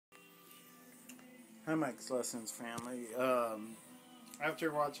Hi, Mike's Lessons family.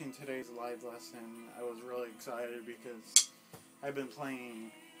 After watching today's live lesson, I was really excited because I've been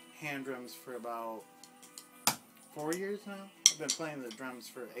playing hand drums for about 4 years now. I've been playing the drums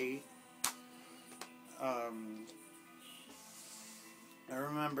for 8. I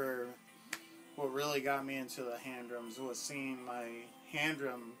remember what really got me into the hand drums was seeing my hand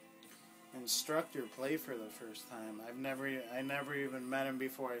drum instructor play for the first time. I never even met him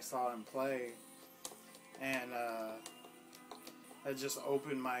before I saw him play, and it just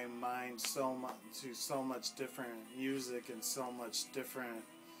opened my mind so much to so much different music and so much different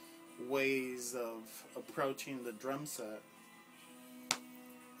ways of approaching the drum set.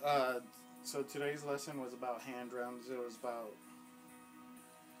 So today's lesson was about hand drums. It was about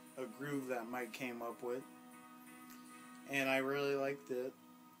a groove that Mike came up with, and I really liked it.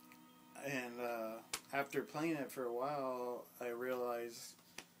 And after playing it for a while, I realized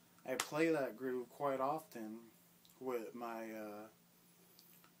I play that groove quite often with my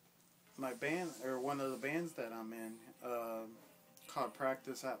band, or one of the bands that I'm in, called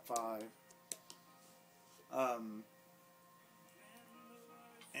Practice at 5.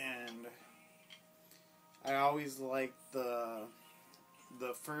 And I always like the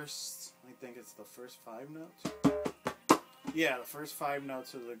first, I think it's the first 5 notes. Yeah, the first 5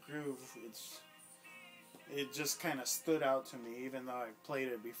 notes of the groove. It just kind of stood out to me, even though I've played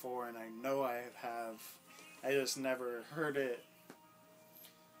it before, and I know I have. I just never heard it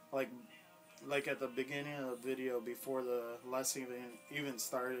like at the beginning of the video before the lesson even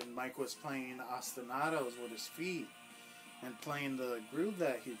started. Mike was playing ostinatos with his feet and playing the groove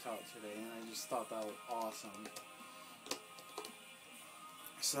that he taught today, and I just thought that was awesome.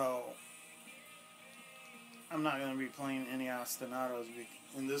 So I'm not going to be playing any ostinatos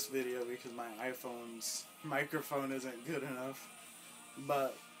in this video because my iPhone's microphone isn't good enough,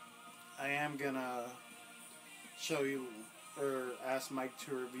 but I am going to show you, or ask Mike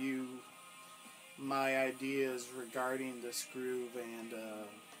to review my ideas regarding this groove and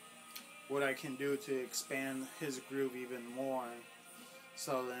what I can do to expand his groove even more,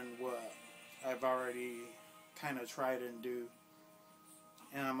 so than what I've already kind of tried and do.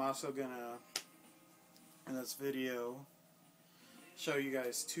 And I'm also going to, in this video, show you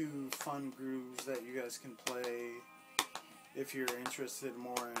guys 2 fun grooves that you guys can play if you're interested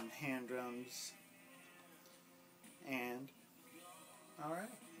more in hand drums. And alright,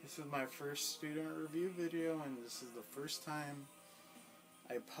 this is my first student review video, and this is the first time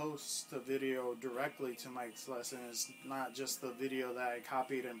I post a video directly to Mike's lesson. It's not just the video that I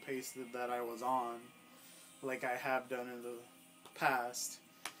copied and pasted that I was on, like I have done in the past.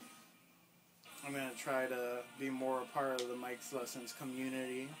 I'm going to try to be more a part of the Mike's Lessons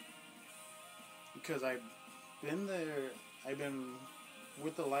community, because I've been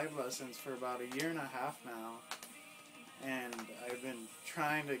with the live lessons for about 1.5 years now, and I've been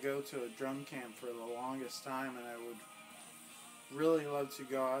trying to go to a drum camp for the longest time, and I would really love to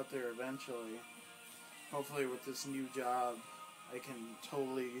go out there eventually. Hopefully with this new job, I can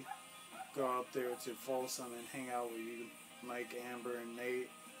totally go out there to Folsom and hang out with you, Mike, Amber, and Nate.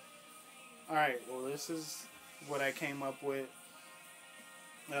 Alright, well, this is what I came up with,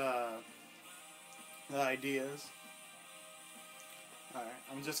 the ideas. Alright,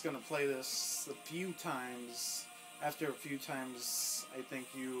 I'm just going to play this a few times. After a few times, I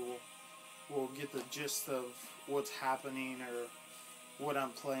think you will get the gist of what's happening or what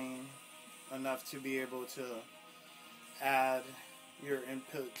I'm playing enough to be able to add your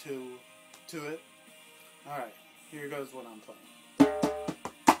input to it. Alright, here goes what I'm playing.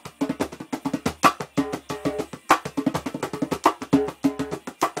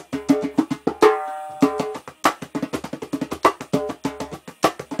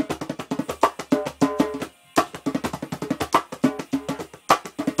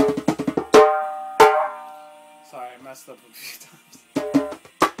 Sorry, I messed up a few times.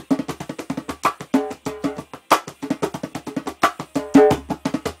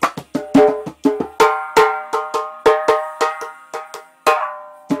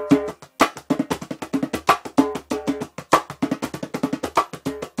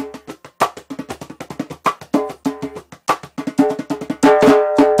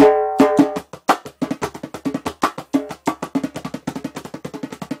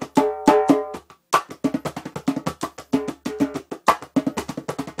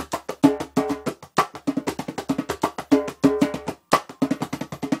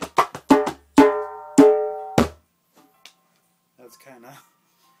 That's kind of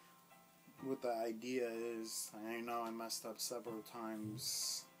what the idea is. I know I messed up several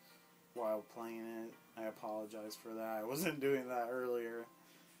times while playing it. I apologize for that. I wasn't doing that earlier.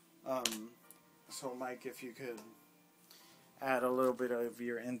 So Mike, if you could add a little bit of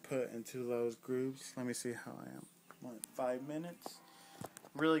your input into those grooves. Let me see how I am. 5 minutes.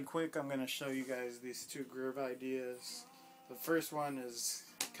 Really quick, I'm going to show you guys these two groove ideas. The first one is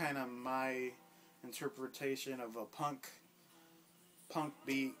kind of my interpretation of a punk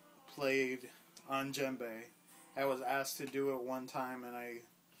beat played on djembe. I was asked to do it one time, and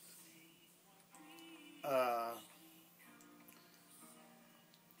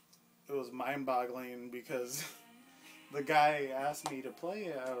it was mind-boggling because the guy asked me to play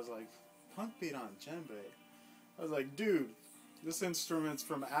it. I was like, punk beat on djembe? I was like, dude, this instrument's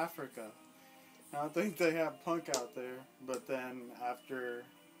from Africa. I don't think they have punk out there. But then after,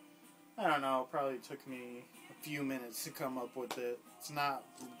 I don't know, it probably took me a few minutes to come up with it. It's not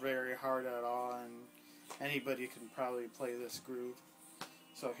very hard at all, and anybody can probably play this groove.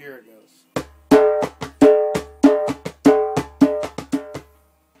 So here it goes.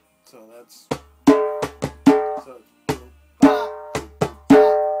 So that's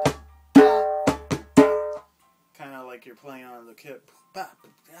kind of like you're playing on the kit.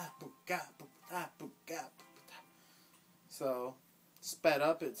 So sped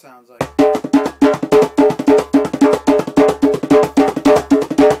up, it sounds like.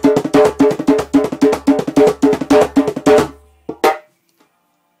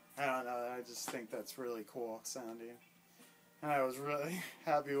 I don't know, I just think that's really cool sounding. And I was really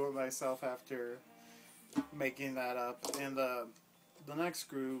happy with myself after making that up. And the next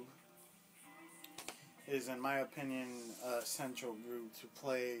groove is, in my opinion, an essential groove to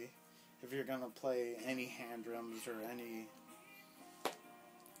play if you're going to play any hand drums or any...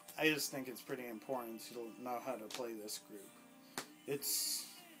 I just think it's pretty important to know how to play this groove. It's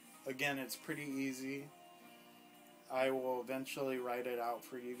pretty easy. I will eventually write it out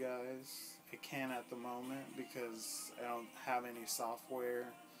for you guys. I can't at the moment because I don't have any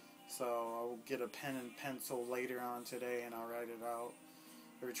software. So I'll get a pen and pencil later on today and I'll write it out.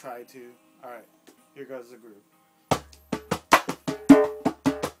 Or try to. Alright, here goes the groove.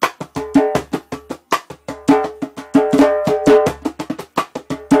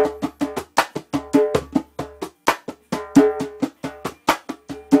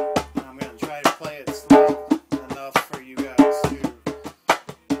 I'm going to try to play it slow enough for you guys who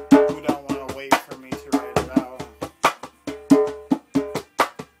don't want to wait for me to write it out.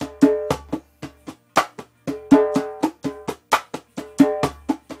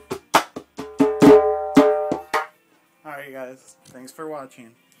 Alright guys, thanks for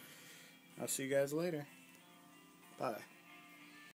watching. I'll see you guys later. Bye.